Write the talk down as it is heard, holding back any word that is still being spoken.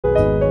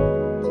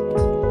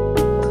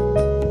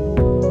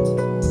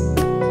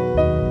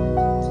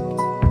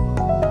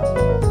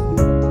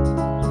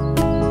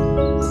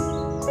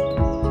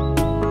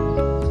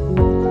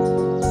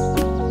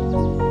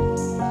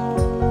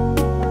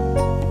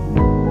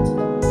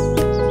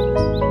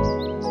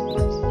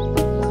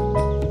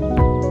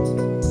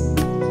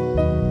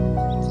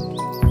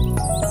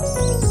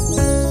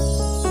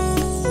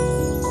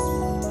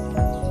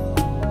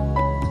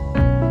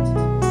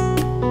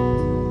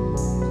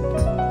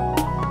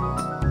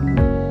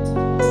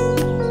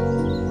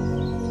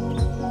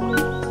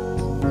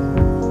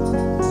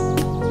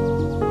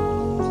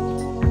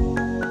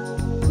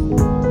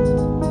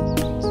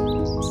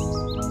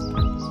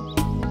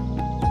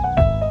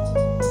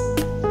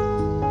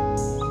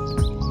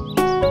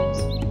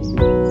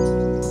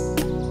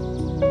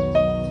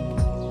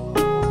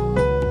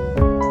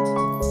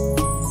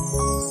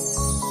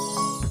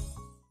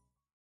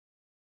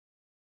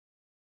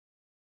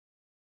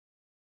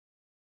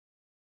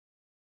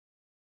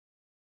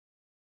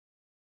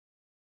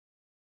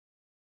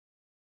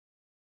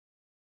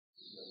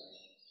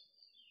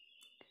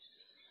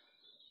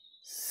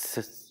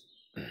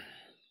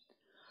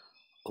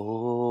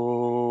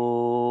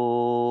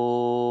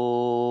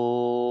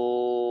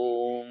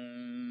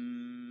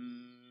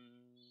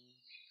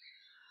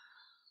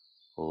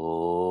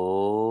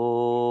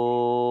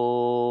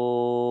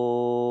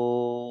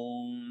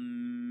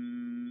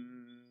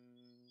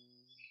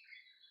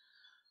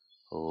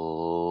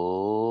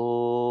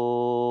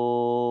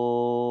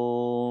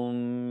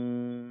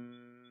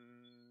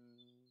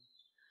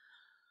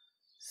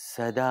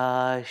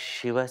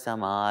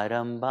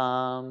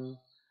सदाशिवसमारम्भां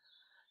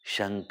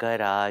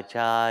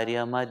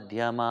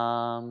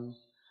शङ्कराचार्यमध्यमाम्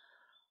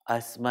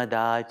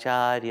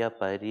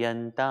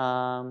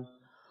अस्मदाचार्यपर्यन्तां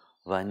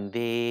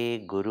वन्दे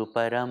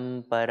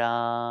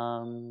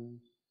गुरुपरम्पराम्।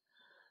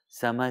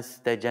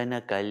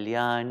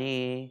 समस्तजनकल्याणे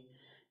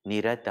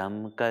निरतं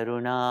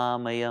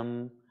करुणामयं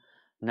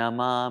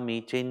नमामि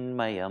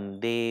चिन्मयं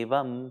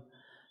देवं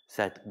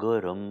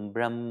सद्गुरुं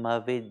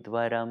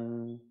ब्रह्मविद्वरं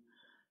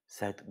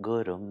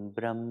सद्गुरुं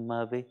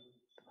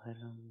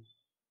ब्रह्मविद्वरम्।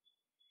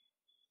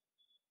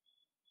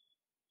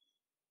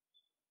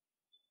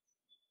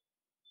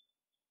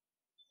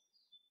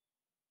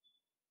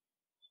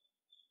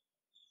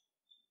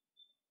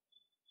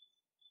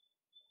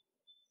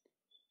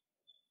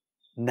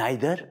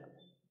 Neither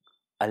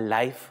a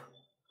life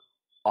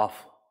of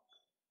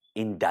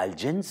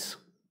indulgence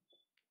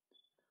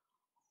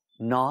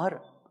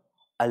nor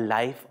a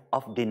life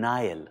of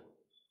denial,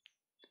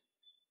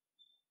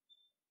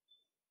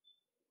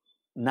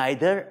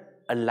 neither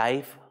a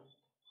life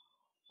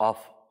of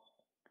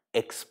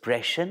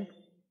expression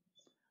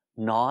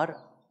nor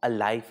a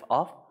life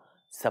of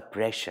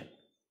suppression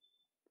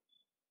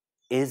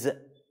is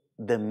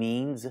the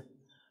means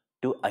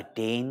to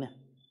attain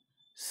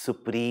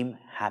supreme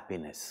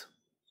happiness.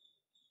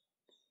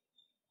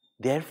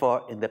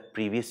 Therefore, in the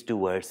previous two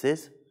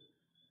verses,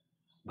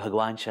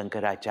 Bhagwan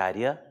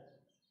Shankaracharya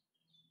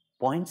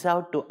points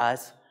out to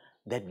us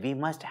that we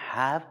must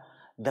have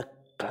the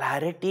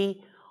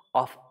clarity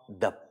of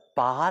the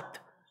path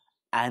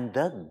and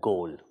the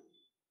goal,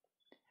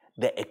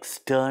 the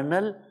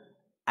external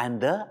and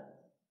the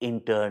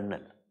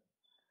internal.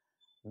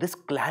 This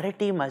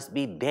clarity must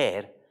be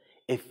there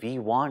if we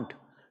want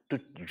to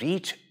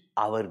reach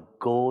our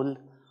goal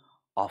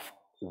of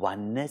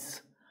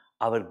oneness,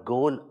 our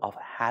goal of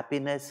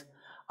happiness,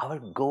 our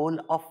goal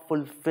of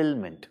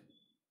fulfillment.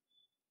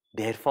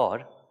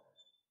 Therefore,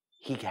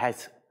 he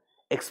has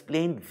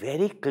explained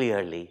very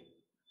clearly,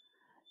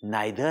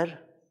 neither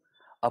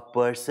a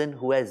person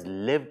who has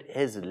lived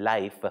his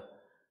life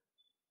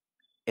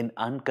in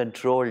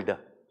uncontrolled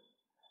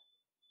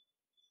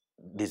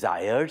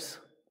desires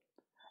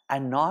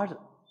and nor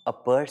a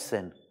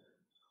person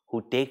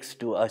who takes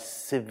to a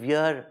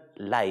severe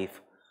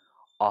life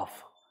of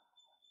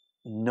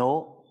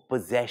no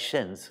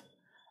possessions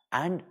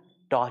and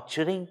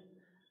torturing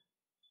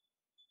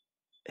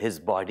his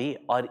body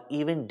or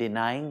even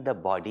denying the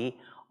body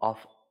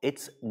of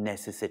its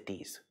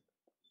necessities.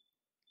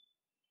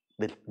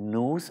 The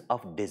noose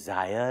of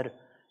desire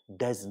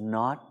does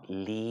not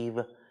leave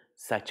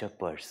such a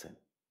person.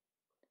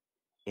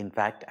 In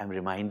fact, I'm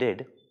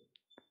reminded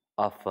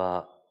of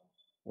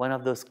one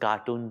of those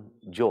cartoon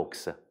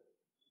jokes.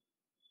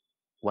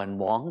 One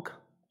monk,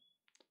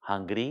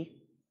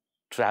 hungry,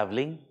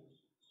 traveling,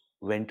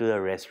 went to a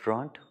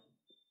restaurant,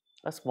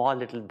 a small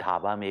little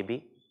dhaba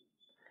maybe,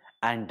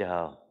 and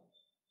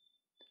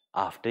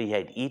after he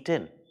had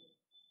eaten,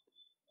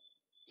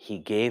 he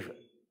gave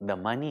the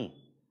money,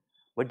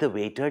 but the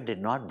waiter did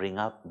not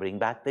bring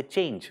back the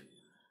change.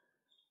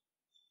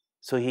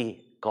 So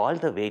he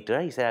called the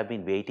waiter. He said, "I've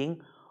been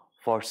waiting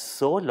for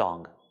so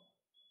long.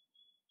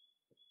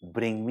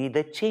 Bring me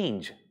the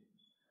change."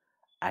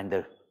 And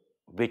the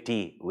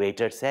witty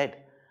waiter said,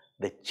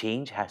 "The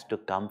change has to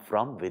come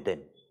from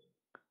within."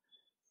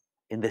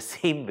 In the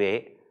same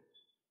way,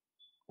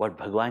 what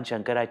Bhagwan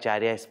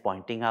Shankaracharya is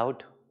pointing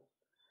out,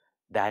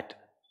 that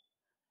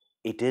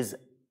it is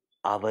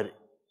our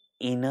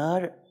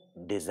inner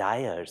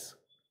desires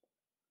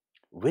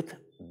with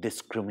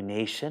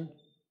discrimination,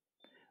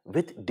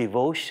 with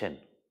devotion.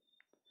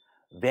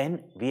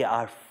 When we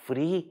are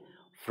free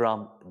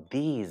from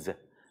these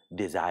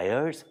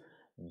desires,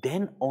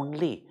 then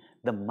only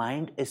the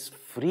mind is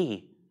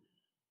free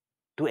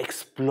to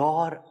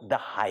explore the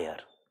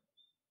higher.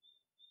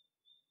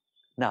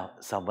 Now,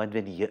 someone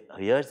when he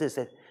hears this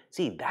says,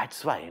 "See,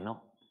 that's why,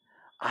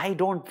 I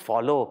don't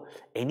follow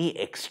any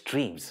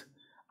extremes.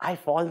 I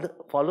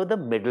follow the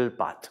middle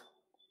path."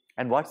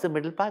 And what's the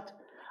middle path?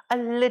 A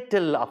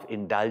little of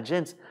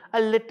indulgence, a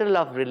little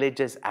of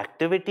religious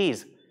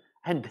activities.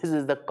 And this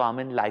is the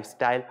common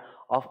lifestyle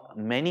of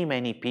many,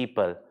 many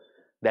people,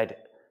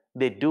 that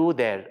they do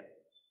their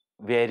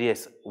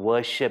various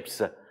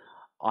worships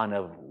on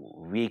a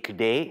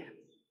weekday,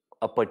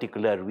 a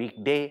particular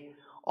weekday,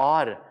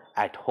 or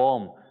at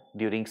home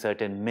during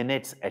certain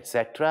minutes,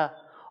 etc.,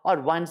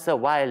 or once a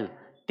while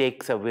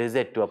takes a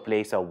visit to a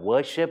place of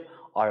worship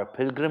or a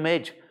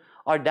pilgrimage,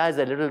 or does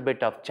a little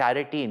bit of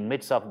charity in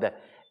midst of the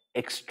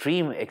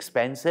extreme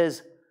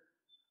expenses.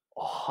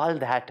 All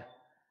that,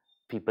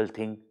 people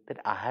think that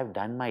I have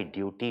done my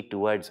duty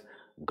towards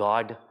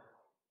God,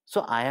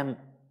 so I am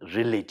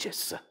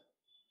religious.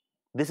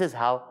 This is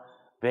how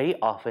very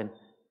often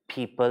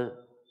people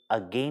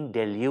again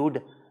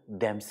delude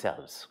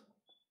themselves.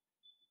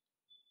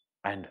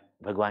 And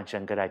Bhagwan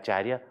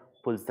Shankaracharya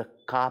pulls the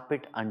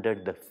carpet under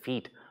the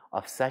feet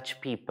of such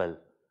people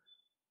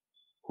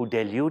who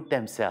delude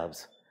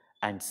themselves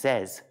and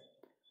says,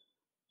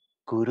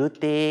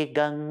 "Kurute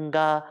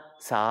Ganga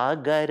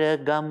Sagar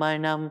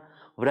Gamanam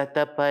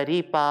vrata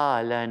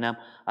paripalanam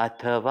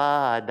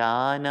athava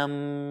danam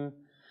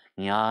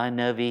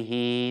jnana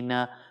vihina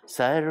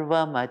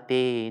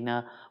sarvamatena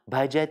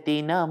bhajati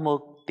na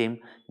muktim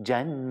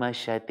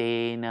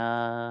janmashatena.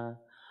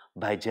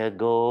 Bhaja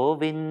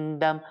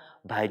Govindam,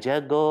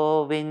 Bhaja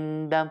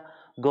Govindam,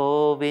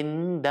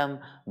 Govindam,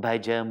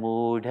 Bhaja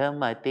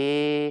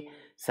Mudhamate,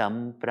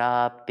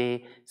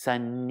 Samprapte,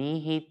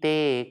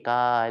 Sannihite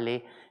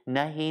Kale,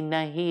 Nahi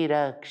Nahi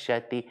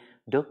Rakshati,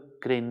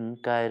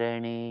 Dukrin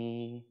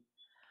Karane.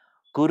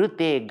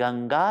 Kurute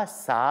Ganga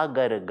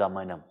Sagar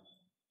Gamanam.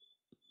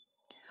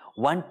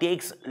 One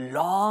takes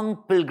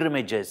long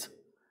pilgrimages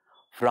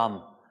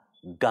from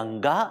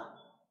Ganga,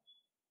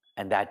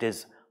 and that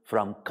is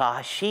from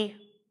Kashi,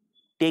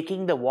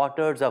 taking the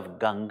waters of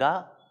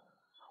Ganga,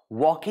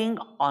 walking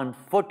on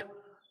foot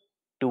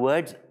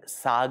towards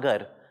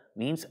Sagar,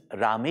 means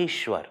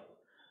Rameshwar,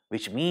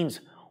 which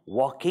means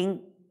walking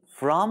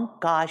from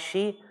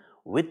Kashi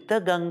with the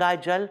Ganga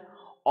Jal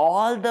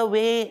all the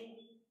way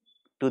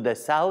to the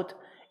south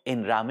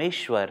in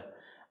Rameshwar,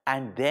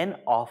 and then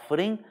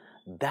offering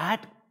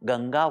that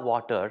Ganga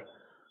water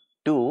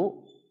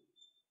to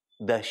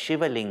the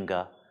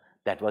Shivalinga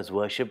that was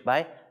worshipped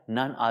by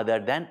none other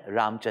than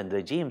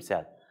Ramchandraji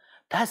himself.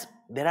 Thus,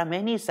 there are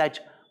many such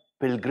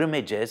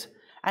pilgrimages,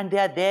 and they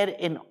are there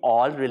in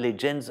all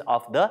religions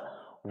of the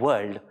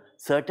world,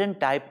 certain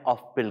type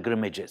of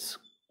pilgrimages.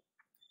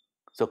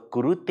 So,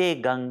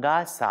 Kurute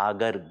Ganga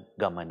Sagar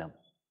Gamanam.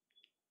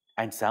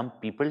 And some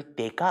people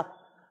take up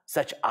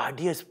such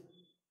arduous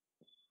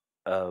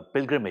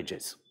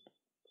pilgrimages.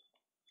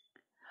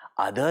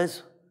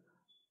 Others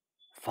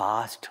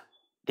fast,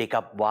 take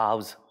up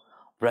vows.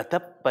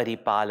 Vrata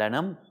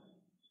Paripalanam.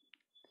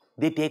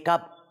 They take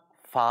up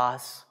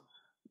fasts,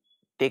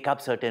 take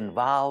up certain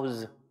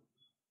vows.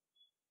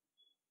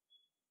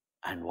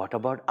 And what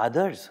about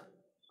others?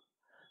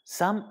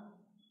 Some,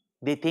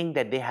 they think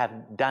that they have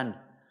done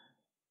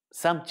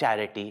some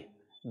charity,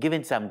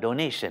 given some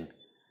donation,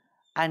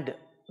 and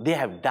they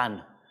have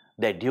done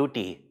their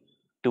duty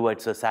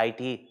towards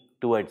society,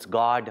 towards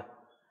God,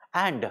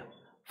 and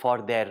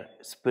for their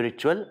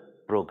spiritual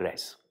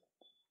progress.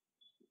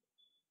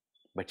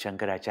 But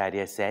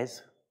Shankaracharya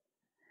says,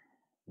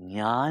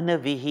 Jnana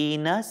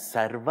vihina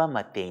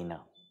sarvamatena.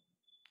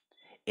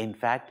 In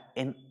fact,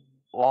 in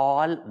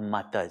all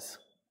matas,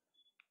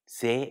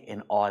 say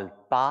in all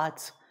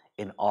paths,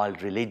 in all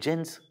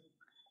religions,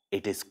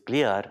 it is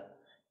clear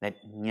that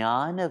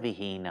jnana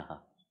vihina,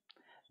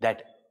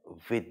 that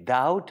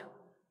without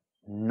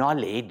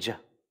knowledge,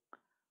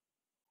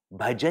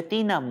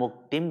 bhajati na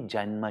muktim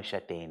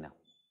janmashatena.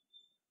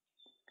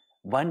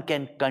 One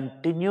can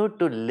continue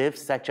to live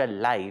such a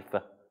life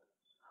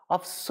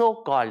of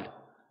so-called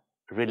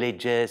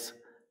religious,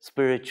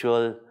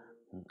 spiritual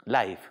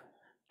life.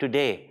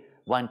 Today,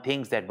 one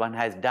thinks that one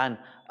has done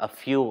a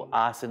few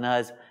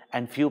asanas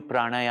and few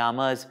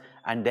pranayamas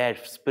and their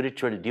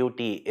spiritual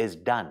duty is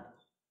done.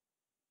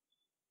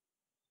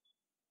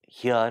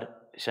 Here,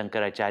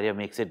 Shankaracharya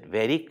makes it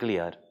very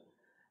clear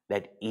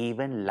that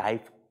even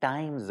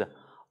lifetimes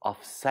of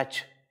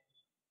such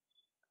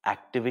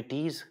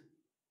activities,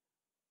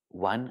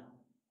 one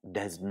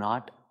does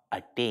not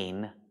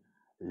attain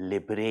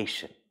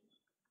liberation.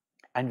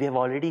 And we have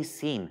already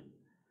seen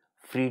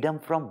freedom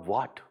from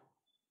what?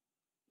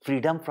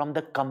 Freedom from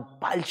the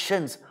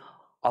compulsions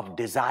of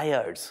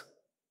desires,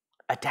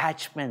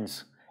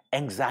 attachments,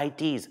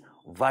 anxieties,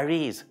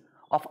 worries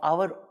of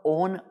our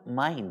own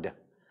mind,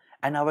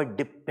 and our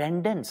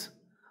dependence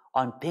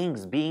on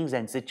things, beings,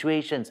 and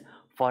situations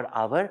for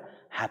our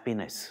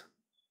happiness.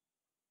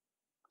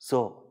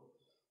 So,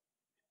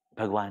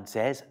 Bhagavan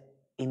says,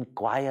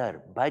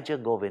 inquire,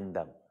 Bhaja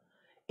Govindam,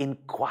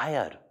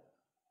 inquire.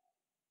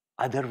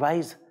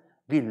 Otherwise,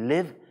 we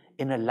live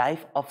in a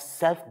life of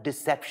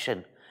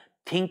self-deception,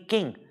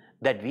 thinking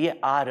that we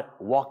are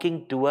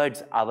walking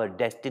towards our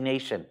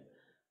destination,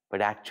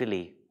 but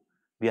actually,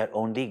 we are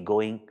only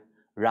going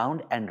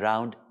round and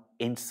round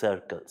in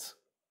circles.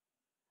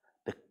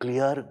 The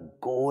clear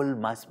goal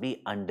must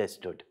be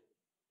understood.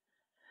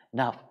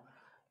 Now,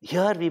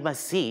 here we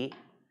must see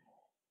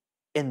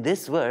in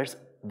this verse,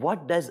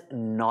 what does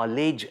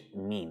knowledge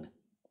mean?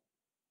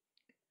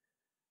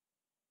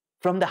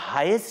 From the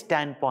highest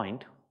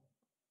standpoint,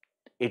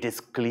 it is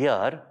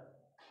clear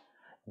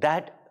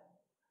that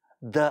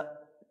the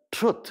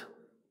truth,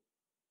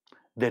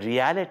 the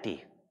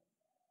reality,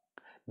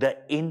 the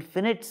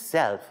infinite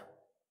self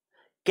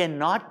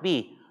cannot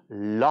be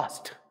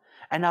lost,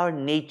 and our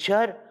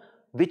nature,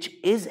 which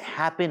is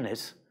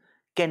happiness,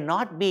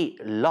 cannot be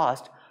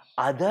lost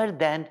other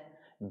than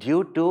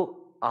due to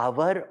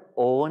our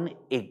own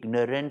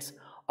ignorance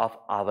of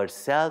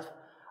ourselves,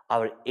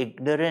 our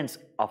ignorance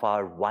of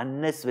our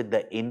oneness with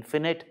the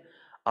infinite,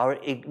 our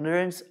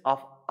ignorance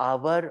of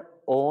our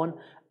own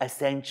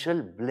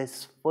essential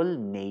blissful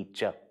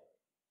nature.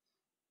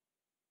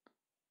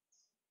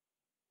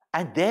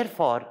 And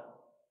therefore,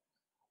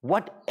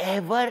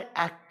 whatever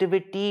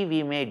activity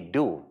we may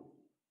do,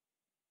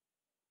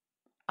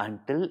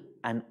 until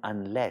and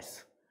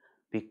unless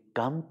we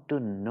come to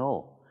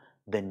know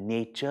the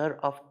nature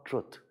of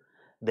truth,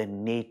 the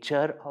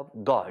nature of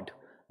God,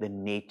 the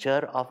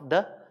nature of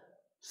the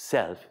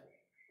self,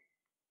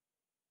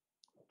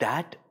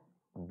 that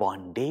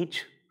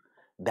bondage,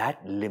 that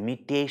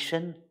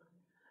limitation,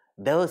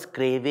 those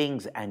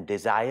cravings and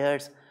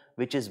desires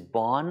which is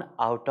born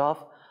out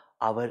of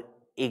our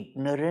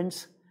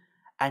ignorance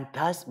and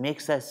thus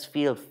makes us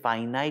feel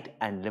finite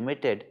and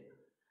limited,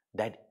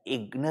 that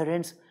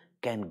ignorance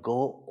can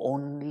go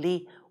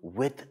only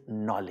with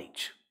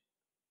knowledge,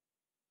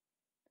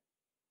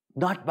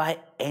 not by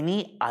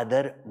any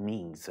other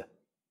means.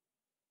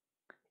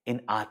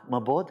 In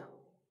Atma Bodh,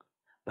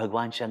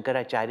 Bhagwan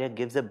Shankaracharya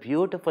gives a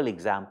beautiful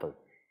example,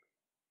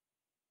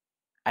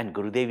 and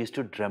Gurudev used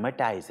to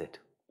dramatize it.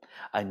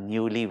 A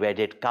newly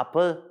wedded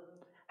couple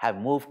have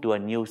moved to a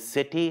new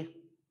city.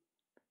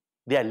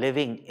 They are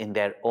living in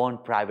their own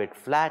private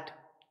flat,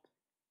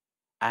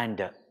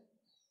 and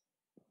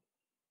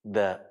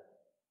the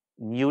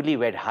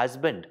newlywed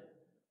husband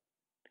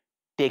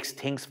takes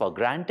things for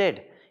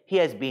granted. He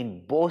has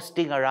been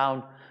boasting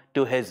around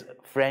to his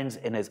friends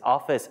in his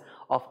office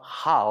of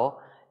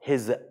how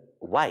his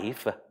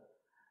wife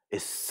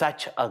is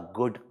such a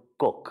good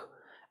cook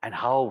and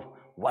how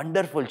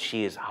wonderful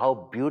she is, how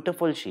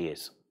beautiful she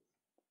is.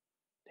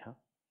 Yeah.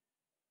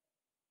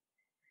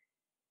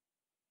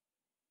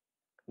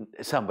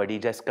 Somebody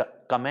just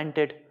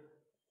commented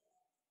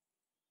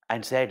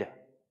and said,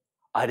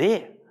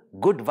 "Arey,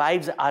 good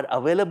wives are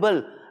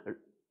available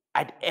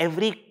at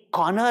every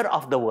corner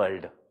of the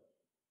world."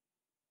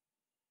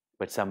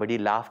 But somebody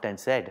laughed and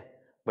said,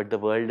 "But the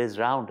world is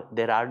round,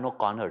 there are no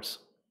corners."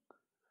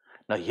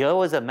 Now here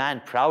was a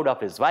man proud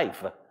of his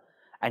wife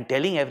and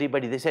telling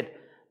everybody, they said,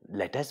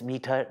 "Let us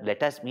meet her,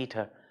 let us meet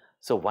her."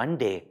 So one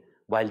day,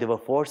 while they were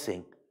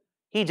forcing,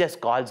 he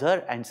just calls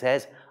her and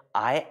says,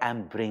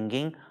 I'm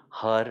bringing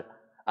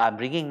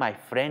my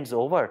friends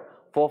over,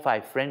 4 or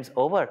 5 friends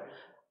over,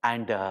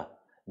 and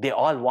they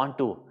all want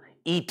to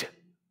eat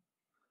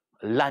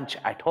lunch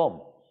at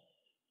home.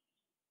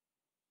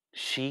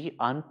 She,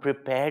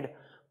 unprepared,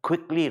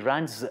 quickly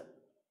runs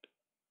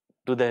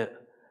to the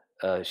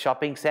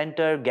shopping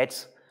center,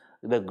 gets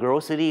the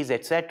groceries,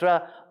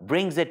 etc.,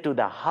 brings it to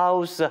the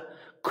house,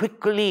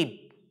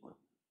 quickly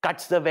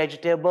cuts the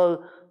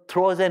vegetable,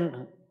 throws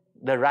in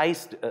the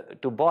rice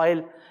to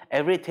boil,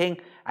 everything,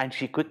 and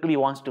she quickly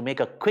wants to make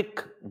a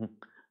quick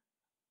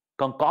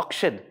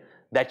concoction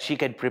that she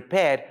can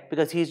prepare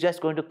because he's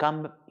just going to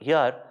come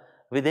here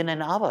within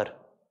an hour.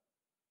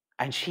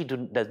 And she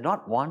does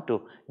not want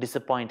to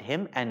disappoint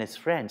him and his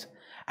friends.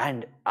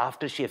 And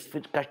after she has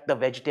cut the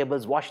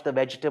vegetables, washed the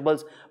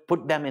vegetables,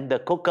 put them in the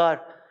cooker,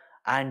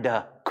 and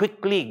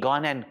quickly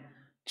gone and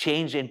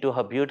changed into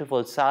her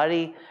beautiful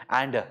sari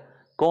and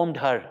combed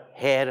her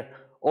hair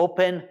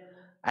open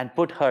and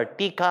put her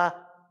tika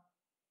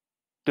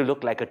to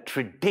look like a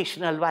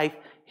traditional wife,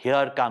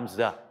 here comes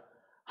the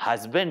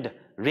husband,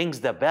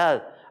 rings the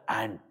bell,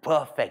 and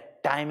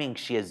perfect timing.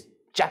 She has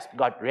just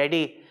got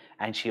ready,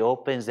 and she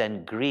opens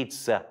and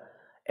greets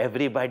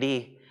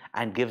everybody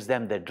and gives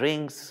them the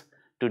drinks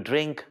to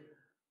drink,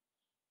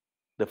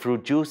 the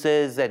fruit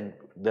juices and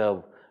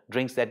the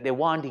drinks that they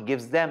want. He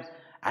gives them,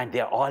 and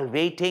they're all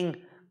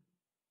waiting.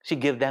 She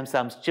gives them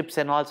some chips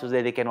and all so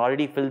that they can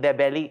already fill their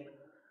belly.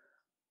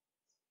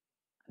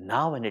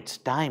 Now when it's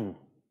time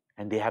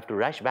and they have to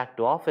rush back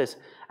to office,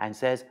 and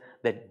says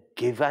that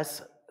give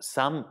us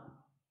some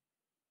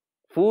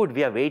food,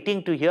 we are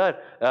waiting to hear,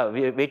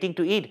 we are waiting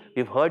to eat.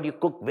 We've heard you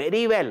cook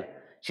very well.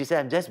 She said,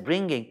 I'm just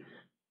bringing.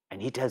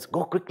 And he tells,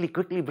 go quickly,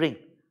 quickly bring.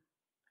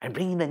 And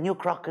bring in the new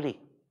crockery.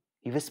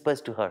 He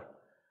whispers to her.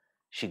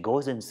 She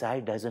goes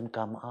inside, doesn't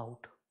come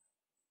out.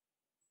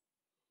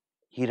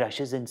 He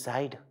rushes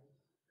inside.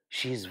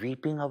 She is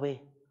weeping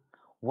away.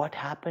 What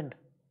happened?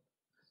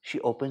 She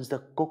opens the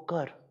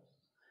cooker.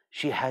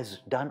 She has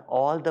done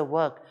all the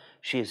work.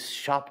 She has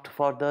shopped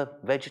for the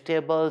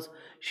vegetables.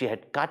 She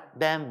had cut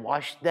them,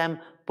 washed them,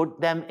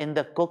 put them in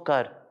the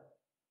cooker.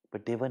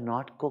 But they were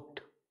not cooked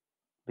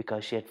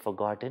because she had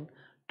forgotten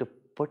to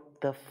put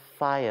the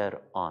fire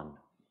on.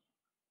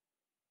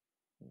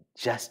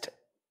 Just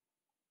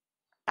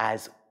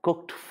as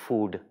cooked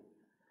food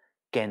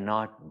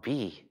cannot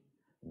be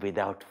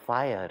without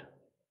fire,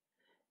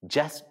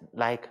 just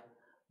like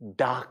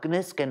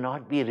darkness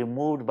cannot be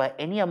removed by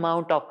any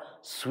amount of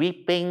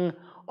sweeping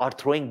or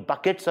throwing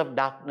buckets of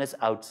darkness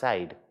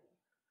outside.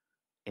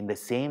 In the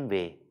same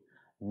way,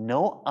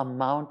 no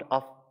amount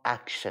of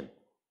action,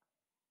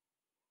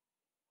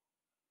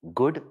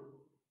 good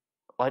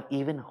or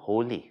even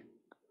holy,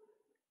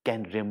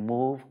 can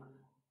remove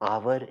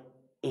our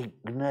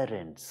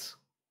ignorance.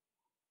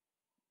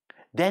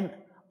 Then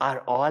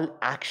are all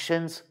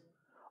actions,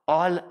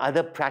 all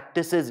other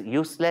practices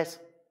useless?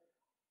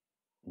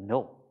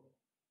 No.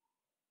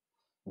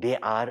 They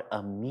are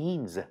a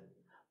means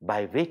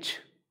by which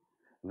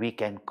we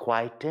can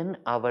quieten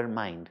our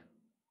mind,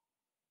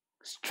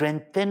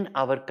 strengthen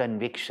our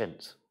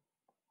convictions,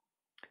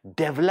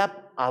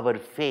 develop our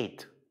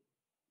faith,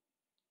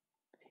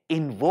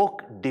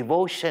 invoke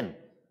devotion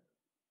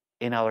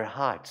in our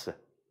hearts.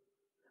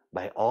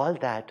 By all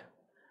that,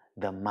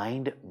 the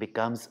mind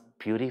becomes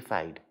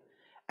purified,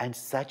 and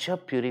such a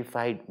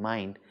purified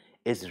mind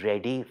is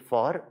ready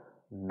for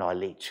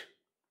knowledge.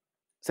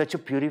 Such a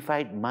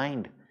purified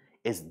mind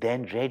is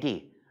then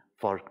ready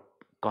for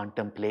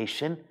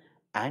contemplation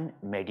and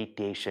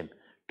meditation,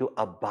 to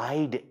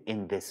abide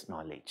in this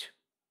knowledge.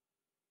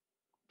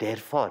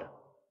 Therefore,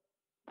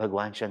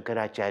 Bhagwan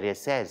Shankaracharya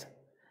says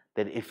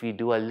that if we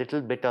do a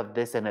little bit of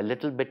this and a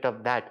little bit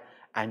of that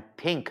and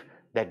think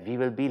that we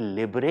will be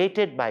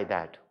liberated by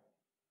that,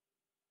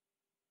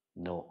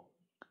 no,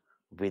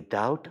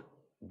 without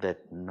the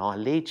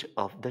knowledge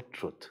of the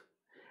truth.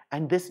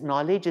 And this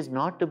knowledge is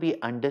not to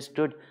be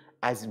understood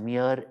as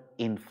mere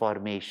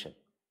information.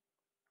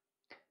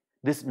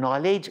 This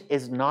knowledge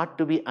is not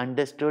to be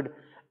understood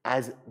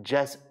as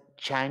just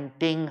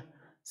chanting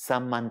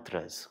some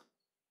mantras.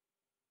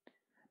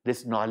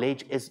 This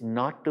knowledge is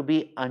not to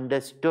be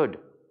understood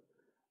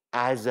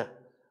as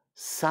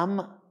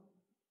some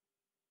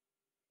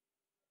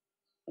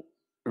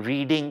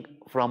reading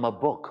from a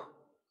book.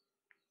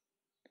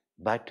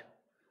 But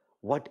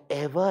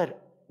whatever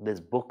these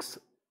books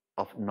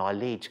of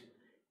knowledge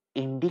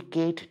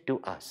indicate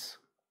to us,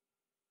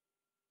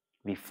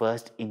 we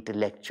first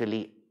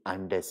intellectually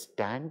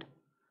understand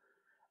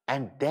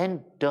and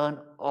then turn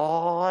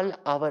all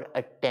our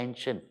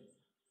attention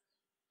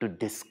to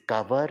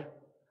discover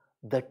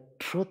the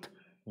truth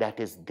that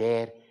is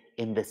there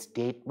in the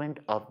statement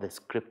of the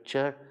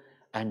scripture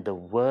and the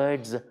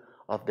words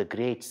of the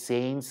great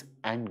saints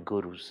and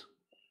gurus.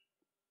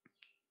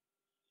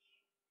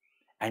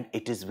 And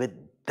it is with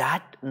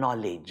that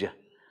knowledge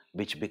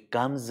which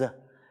becomes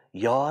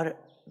your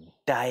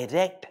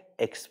direct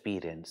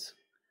experience,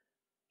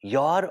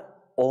 your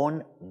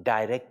own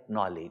direct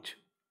knowledge,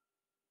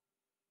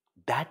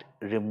 that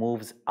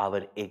removes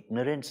our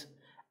ignorance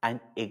and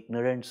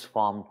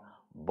ignorance-formed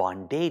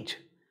bondage,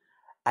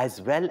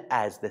 as well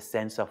as the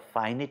sense of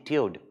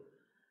finitude,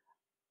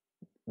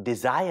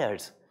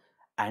 desires,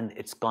 and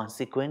its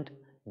consequent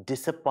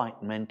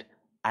disappointment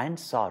and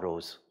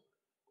sorrows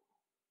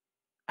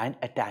and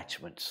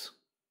attachments.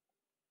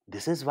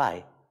 This is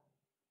why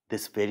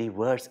this very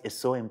verse is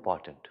so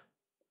important.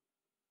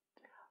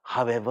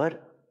 However,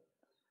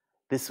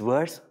 this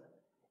verse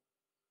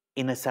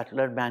in a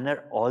subtler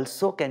manner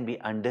also can be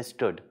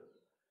understood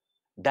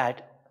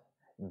that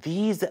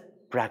these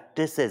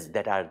practices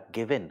that are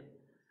given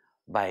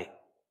by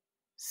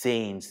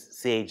saints,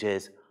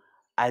 sages,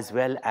 as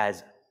well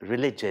as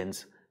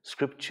religions,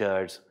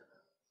 scriptures,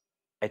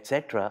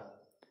 etc.,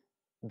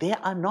 they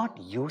are not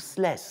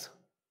useless.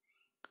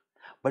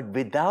 But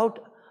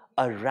without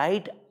a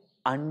right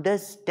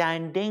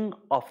understanding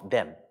of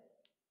them,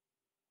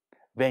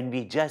 when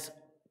we just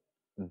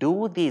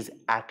do these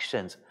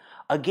actions,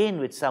 again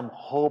with some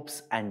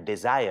hopes and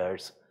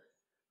desires,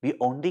 we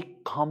only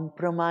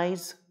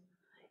compromise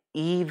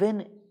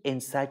even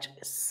in such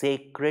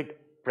sacred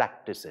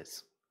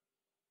practices.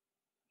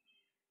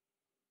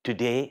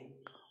 Today,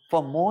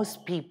 for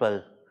most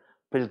people,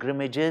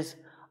 pilgrimages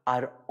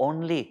are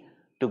only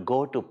to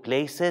go to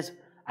places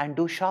and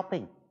do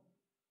shopping.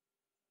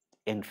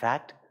 In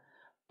fact,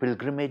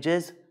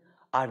 pilgrimages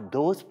are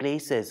those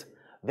places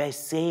where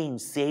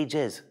saints,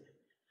 sages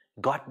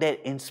got their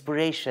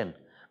inspiration,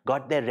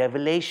 got their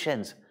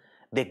revelations,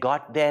 they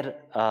got their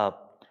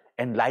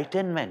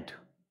enlightenment,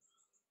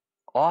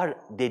 or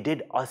they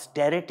did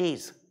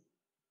austerities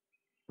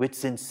with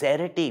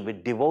sincerity,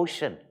 with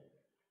devotion.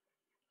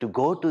 To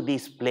go to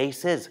these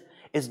places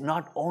is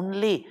not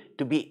only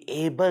to be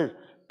able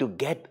to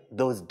get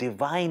those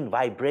divine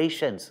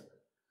vibrations,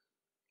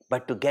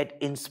 but to get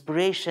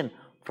inspiration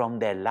from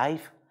their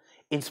life,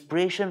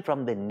 inspiration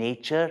from the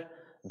nature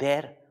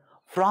there,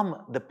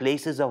 from the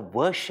places of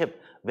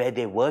worship where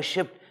they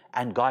worshipped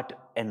and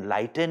got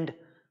enlightened,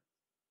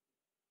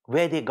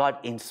 where they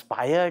got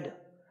inspired,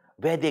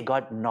 where they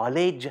got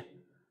knowledge.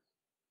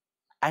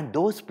 And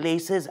those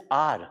places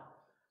are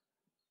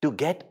to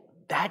get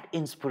that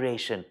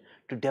inspiration,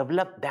 to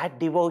develop that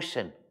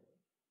devotion,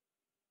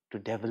 to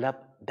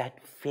develop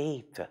that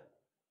faith,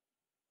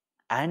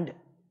 and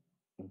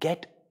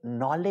get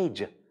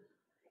knowledge.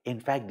 In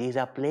fact, these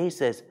are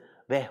places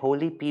where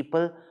holy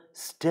people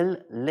still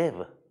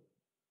live,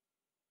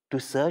 to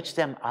search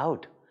them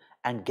out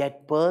and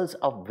get pearls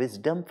of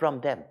wisdom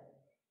from them.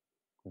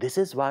 This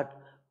is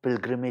what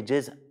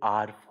pilgrimages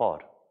are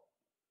for.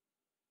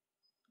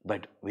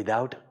 But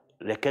without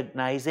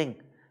recognizing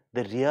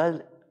the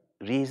real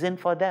reason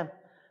for them,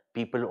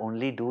 people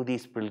only do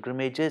these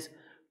pilgrimages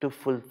to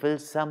fulfill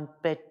some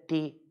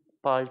petty,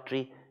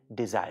 paltry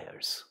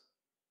desires,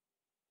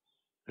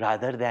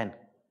 rather than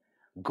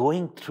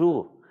going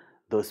through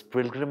those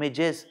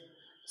pilgrimages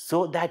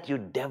so that you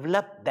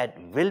develop that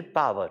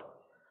willpower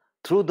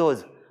through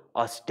those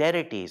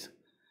austerities,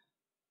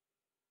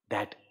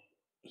 that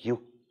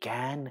you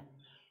can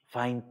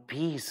find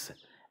peace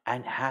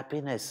and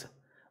happiness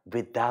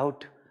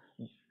without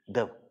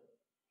the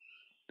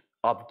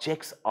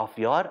objects of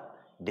your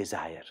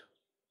desire.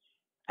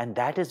 And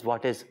that is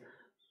what is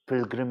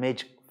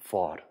pilgrimage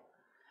for.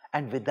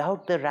 And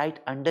without the right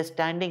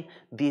understanding,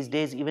 these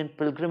days even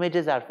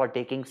pilgrimages are for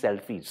taking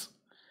selfies.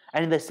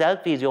 And in the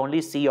selfies, you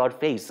only see your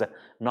face,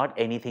 not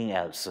anything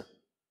else.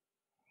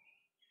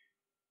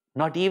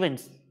 Not even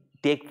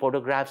take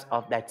photographs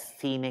of that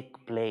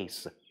scenic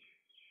place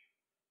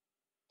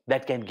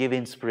that can give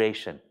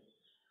inspiration.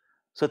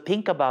 So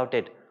think about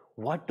it.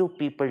 What do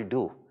people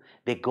do?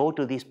 They go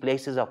to these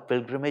places of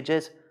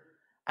pilgrimages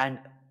and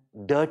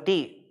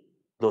dirty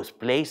those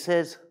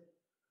places.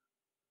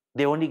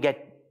 They only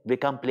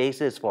become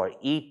places for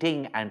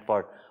eating and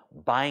for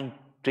buying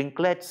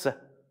trinkets.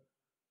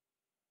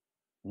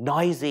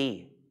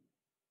 Noisy.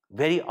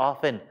 Very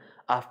often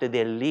after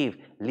they leave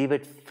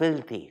it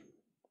filthy.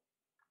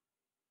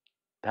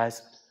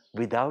 Thus,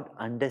 without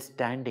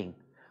understanding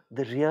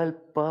the real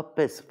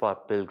purpose for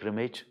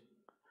pilgrimage,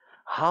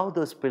 how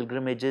those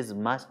pilgrimages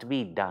must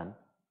be done,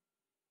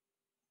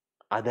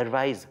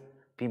 otherwise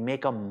we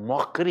make a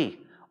mockery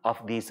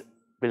of these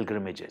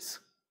pilgrimages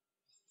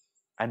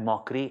and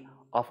mockery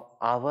of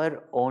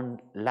our own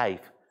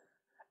life,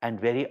 and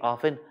very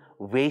often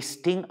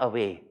wasting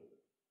away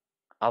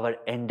our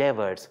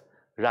endeavors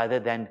rather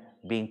than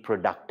being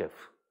productive.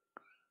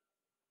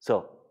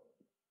 So,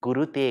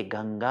 Kurute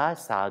Ganga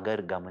Sagar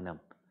Gamanam.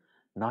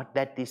 Not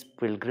that these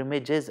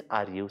pilgrimages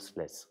are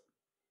useless.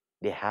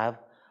 They have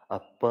a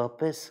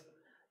purpose.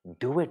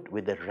 Do it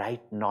with the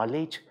right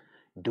knowledge.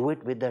 Do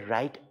it with the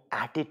right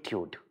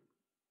attitude.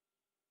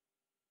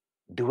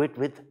 Do it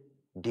with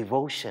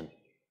devotion.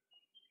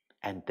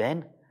 And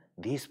then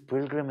these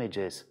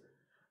pilgrimages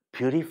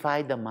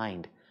purify the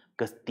mind,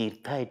 because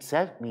Tirtha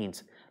itself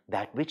means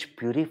that which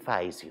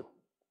purifies you.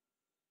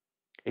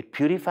 It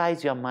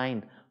purifies your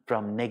mind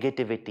from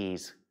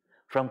negativities,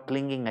 from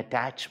clinging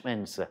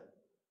attachments,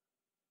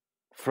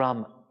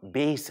 from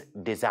base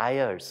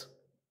desires.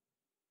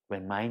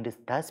 When mind is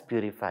thus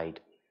purified,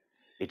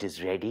 it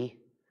is ready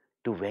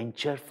to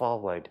venture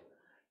forward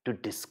to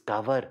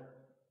discover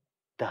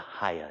the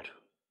higher.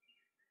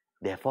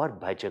 Therefore,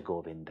 Bhaja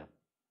Govindam.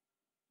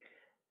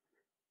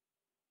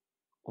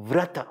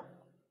 Vrata.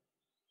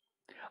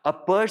 A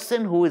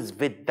person who is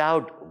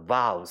without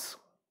vows,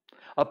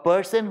 a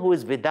person who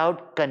is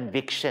without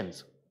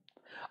convictions,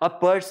 a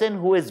person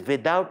who is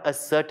without a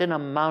certain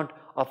amount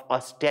of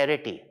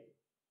austerity,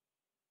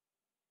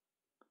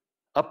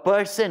 a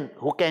person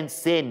who can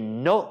say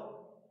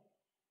no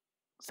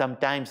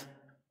sometimes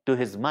to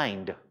his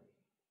mind,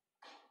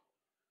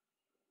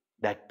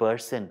 that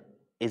person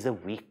is a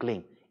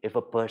weakling if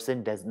a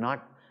person does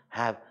not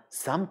have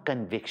some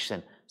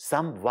conviction,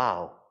 some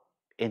vow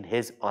in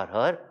his or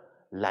her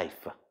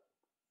life.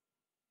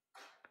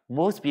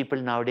 Most people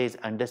nowadays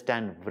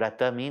understand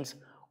vrata means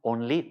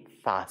only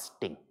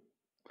fasting,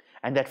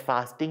 and that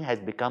fasting has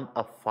become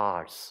a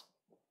farce.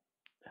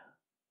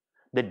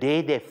 The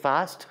day they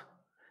fast,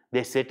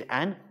 they sit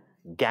and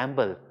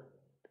gamble,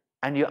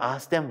 and you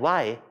ask them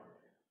why.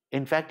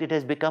 In fact, it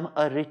has become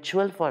a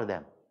ritual for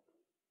them.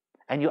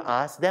 And you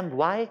ask them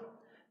why,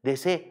 they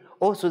say,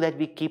 oh, so that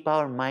we keep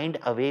our mind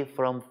away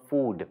from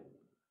food.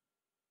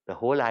 The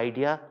whole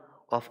idea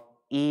of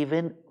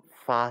even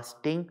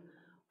fasting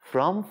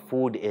from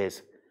food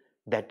is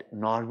that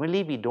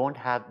normally we don't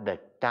have the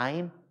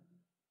time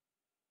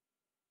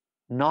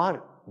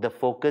nor the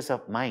focus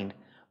of mind,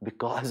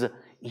 because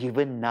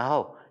even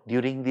now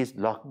during these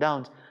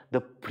lockdowns, the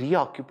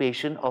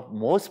preoccupation of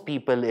most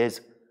people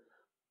is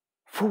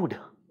food,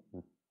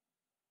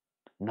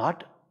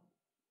 not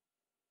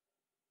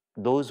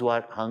those who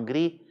are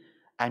hungry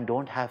and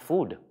don't have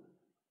food.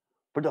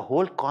 But the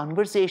whole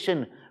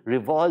conversation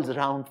revolves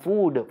around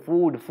food,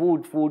 food,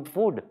 food, food,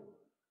 food.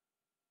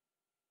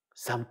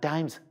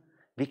 Sometimes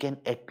we can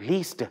at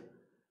least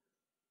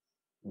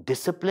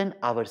discipline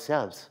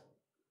ourselves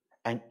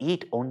and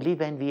eat only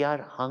when we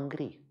are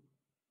hungry,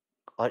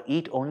 or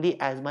eat only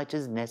as much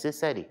as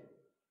necessary.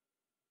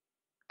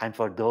 And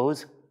for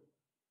those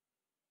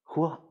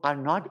who are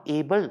not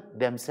able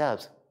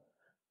themselves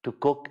to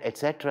cook,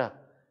 etc.,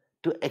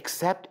 to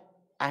accept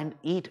and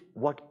eat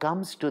what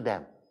comes to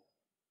them.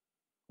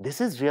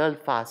 This is real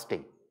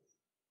fasting.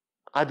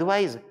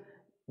 Otherwise,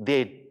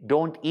 they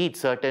don't eat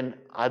certain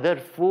other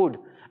food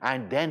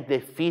and then they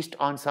feast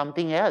on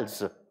something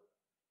else.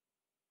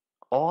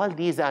 All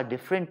these are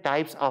different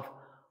types of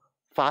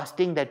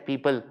fasting that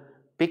people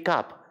pick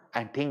up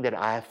and think that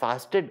I have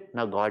fasted,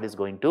 now God is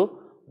going to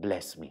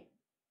bless me.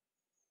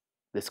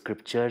 The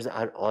scriptures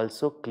are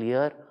also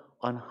clear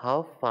on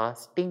how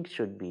fasting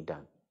should be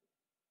done.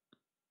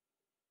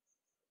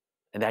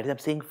 And that is, I'm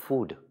saying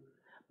food.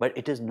 But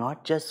it is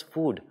not just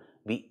food.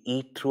 We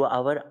eat through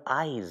our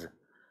eyes.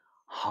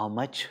 How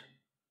much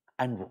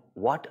and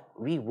what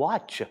we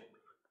watch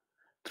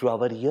through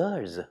our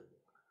ears.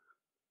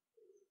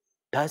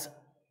 Does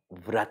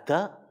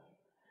vrata,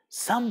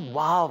 some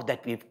vow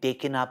that we've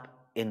taken up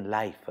in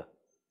life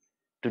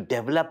to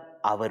develop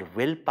our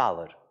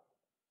willpower,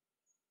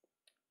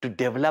 to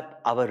develop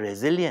our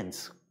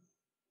resilience,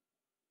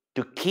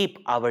 to keep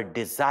our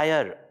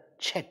desire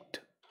checked.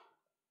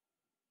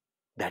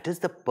 That is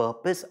the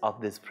purpose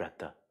of this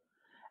vrata.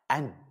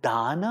 And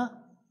dana,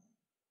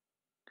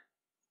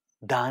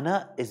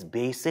 Dana is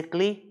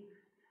basically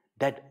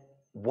that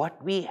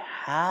what we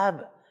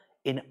have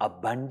in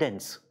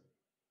abundance,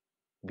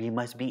 we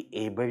must be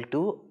able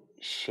to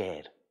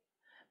share.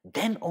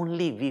 Then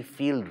only we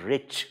feel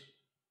rich.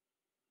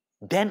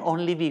 Then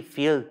only we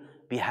feel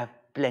we have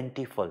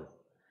plentiful.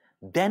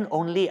 Then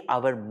only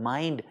our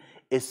mind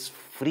is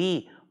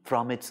free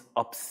from its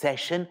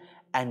obsession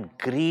and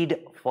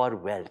greed for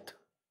wealth.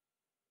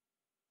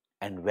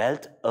 And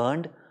wealth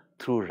earned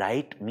through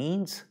right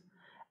means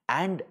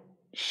and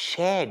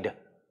shared,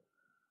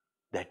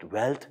 that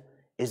wealth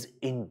is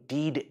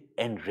indeed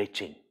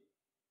enriching.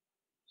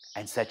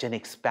 And such an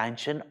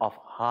expansion of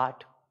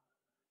heart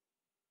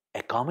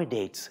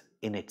accommodates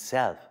in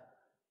itself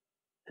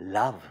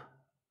love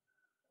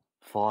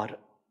for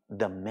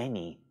the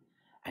many,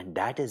 and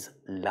that is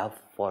love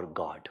for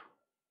God.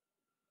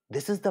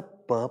 This is the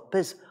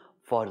purpose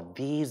for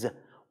these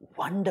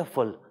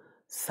wonderful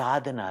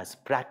sadhanas,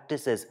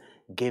 practices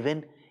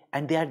given,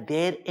 and they are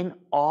there in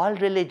all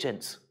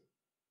religions.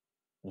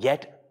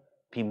 Yet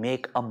we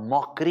make a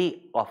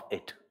mockery of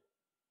it.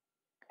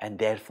 And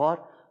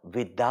therefore,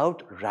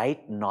 without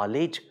right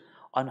knowledge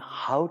on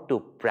how to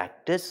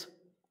practice,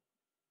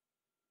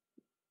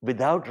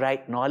 without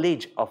right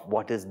knowledge of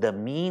what is the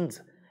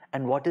means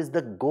and what is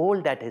the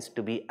goal that is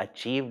to be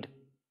achieved,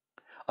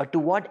 or to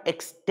what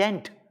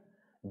extent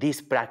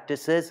these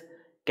practices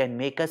can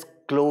make us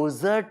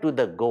closer to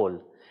the goal,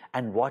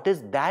 and what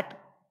is that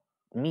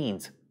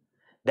means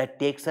that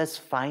takes us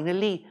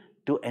finally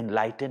to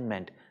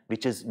enlightenment,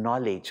 which is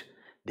knowledge,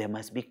 there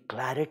must be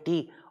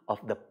clarity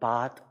of the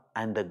path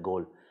and the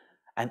goal.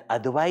 And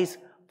otherwise,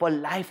 for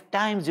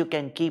lifetimes you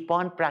can keep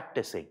on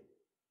practicing.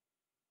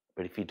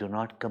 But if we do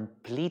not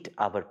complete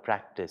our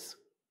practice,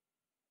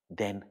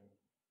 then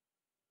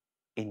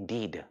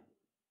indeed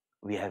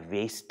we have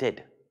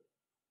wasted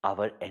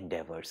our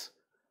endeavors,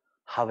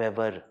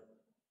 however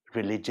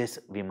religious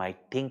we might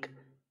think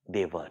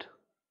they were.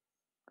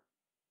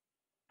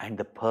 And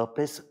the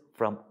purpose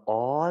from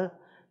all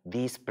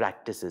these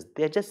practices,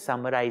 they are just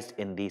summarized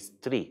in these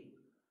three: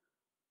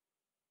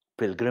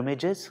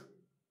 pilgrimages,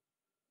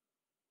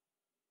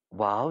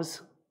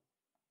 vows,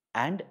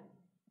 and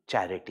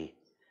charity.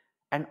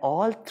 And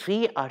all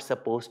three are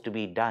supposed to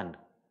be done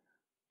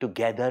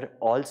together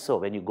also.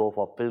 When you go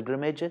for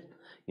pilgrimages,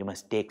 you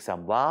must take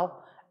some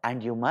vow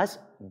and you must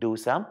do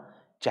some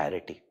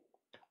charity.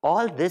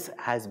 All this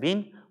has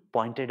been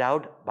pointed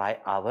out by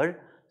our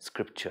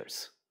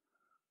scriptures.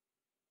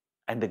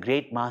 And the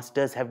great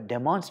masters have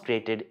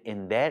demonstrated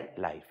in their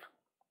life.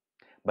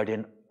 But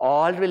in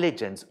all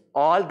religions,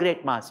 all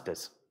great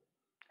masters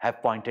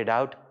have pointed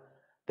out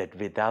that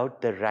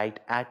without the right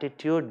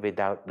attitude,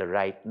 without the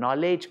right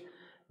knowledge,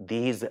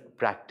 these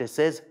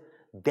practices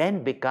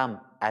then become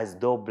as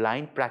though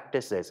blind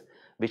practices,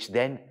 which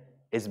then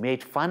is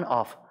made fun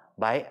of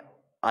by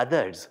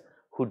others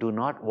who do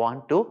not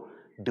want to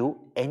do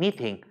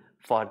anything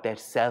for their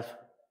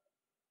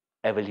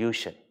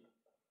self-evolution.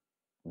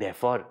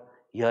 Therefore,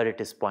 here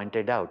it is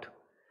pointed out,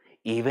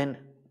 even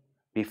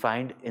we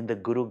find in the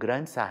Guru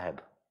Granth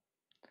Sahib,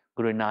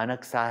 Guru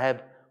Nanak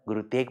Sahib,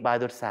 Guru Tegh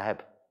Bahadur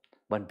Sahib,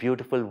 one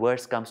beautiful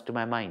verse comes to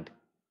my mind.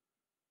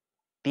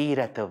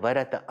 Tirat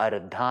varat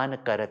ardhan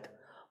karat,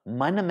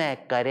 man mein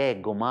kare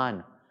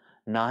guman,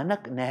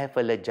 Nanak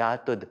nehfal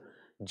jatud,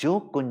 jo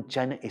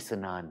kunchan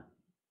isnan.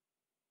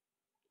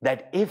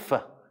 That if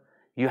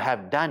you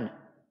have done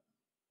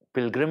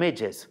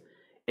pilgrimages,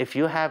 if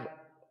you have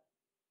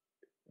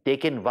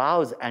taken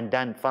vows and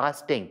done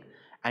fasting,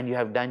 and you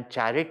have done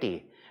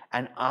charity,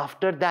 and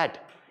after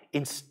that,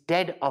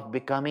 instead of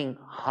becoming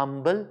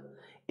humble,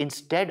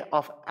 instead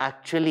of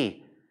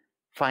actually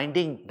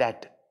finding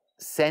that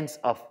sense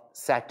of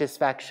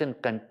satisfaction,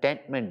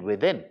 contentment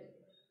within,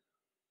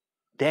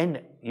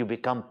 then you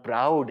become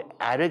proud,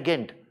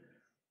 arrogant.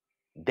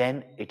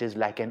 Then it is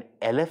like an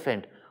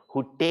elephant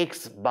who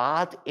takes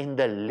bath in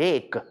the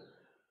lake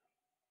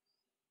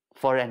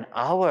for an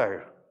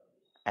hour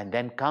and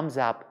then comes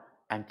up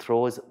and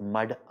throws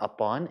mud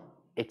upon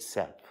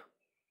itself.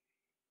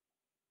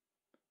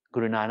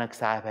 Guru Nanak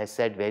Sahib has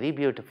said very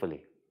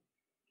beautifully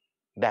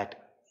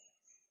that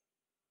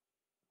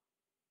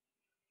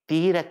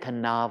Tirath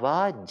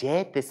nava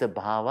jai tis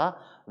bhava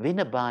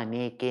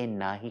vinabane ke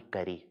nahi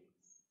kari.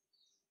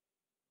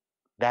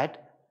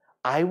 That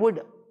I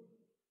would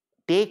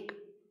take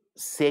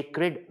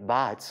sacred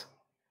baths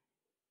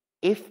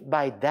if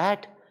by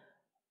that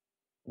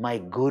my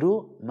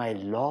Guru, my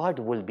Lord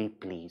will be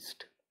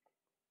pleased.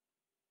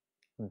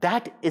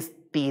 That is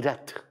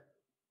Tirath.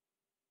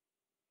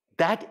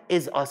 That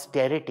is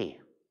austerity.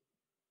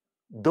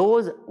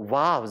 Those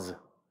vows,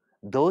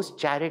 those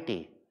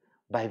charity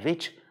by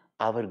which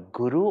our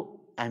Guru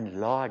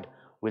and Lord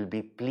will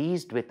be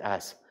pleased with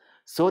us,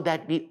 so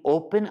that we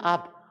open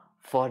up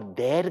for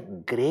their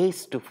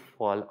grace to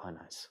fall on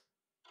us.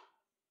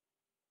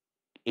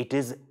 It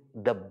is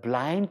the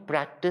blind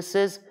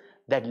practices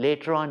that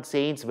later on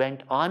saints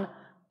went on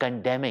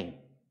condemning,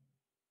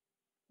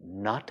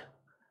 not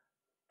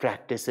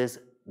practices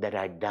that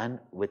are done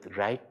with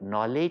right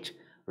knowledge,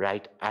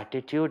 right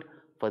attitude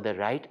for the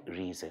right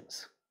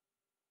reasons.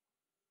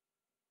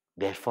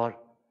 Therefore,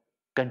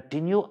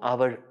 continue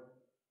our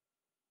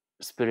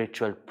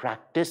spiritual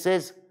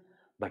practices,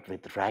 but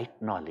with right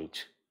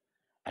knowledge.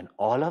 And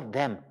all of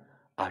them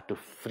are to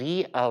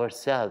free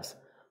ourselves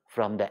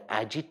from the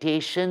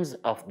agitations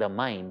of the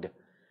mind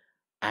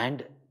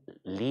and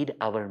lead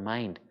our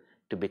mind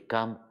to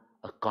become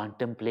a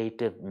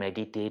contemplative,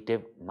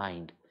 meditative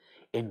mind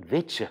in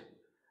which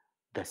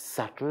the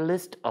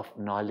subtlest of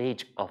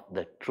knowledge of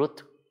the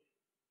truth,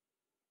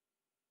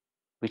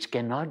 which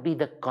cannot be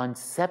the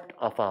concept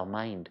of our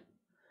mind,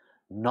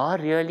 nor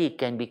really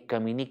can be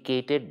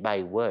communicated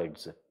by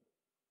words,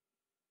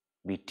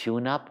 we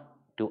tune up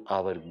to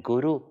our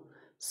Guru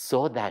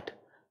so that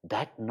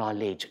that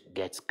knowledge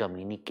gets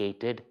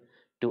communicated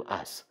to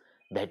us,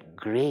 that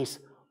grace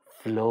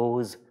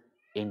flows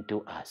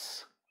into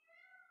us.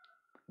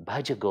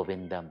 Bhaja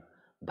Govindam,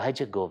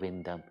 Bhaja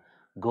Govindam,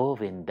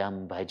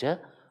 Govindam Bhaja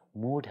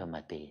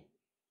Mudhamate.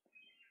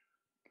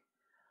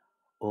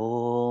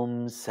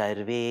 Om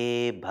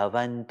Sarve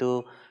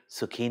Bhavantu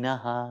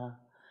Sukhinah,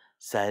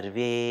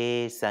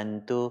 Sarve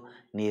Santu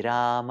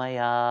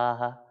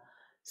Niramayah,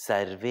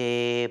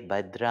 Sarve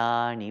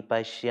Bhadrani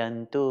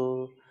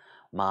Pashyantu,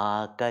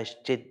 Ma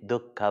Kaschit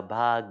Dukkha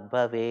Bhag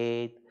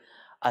Bhaved,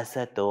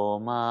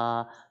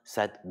 Asatoma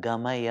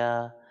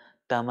Satgamaya,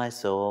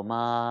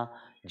 Tamasoma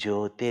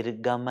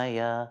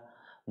Jyotirgamaya,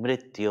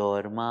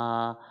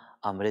 Mrityorma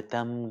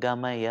Amritam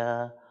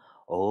Gamaya.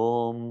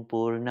 Om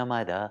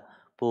Purnamada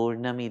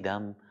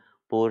Purnamidam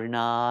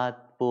Purnat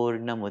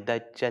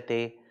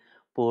Purnamudachyate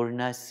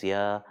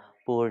Purnasya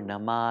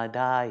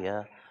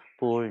Purnamadaya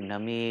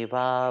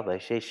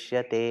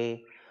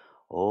Purnamevavashishyate.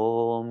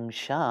 Om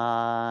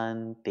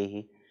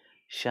Shanti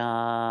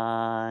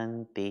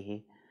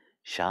Shanti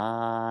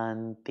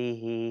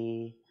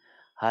Shanti.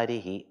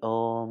 Harihi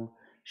Om.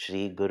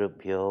 Shri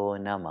Gurubhyo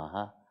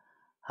Namaha.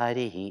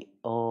 Harihi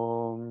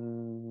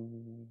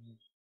Om.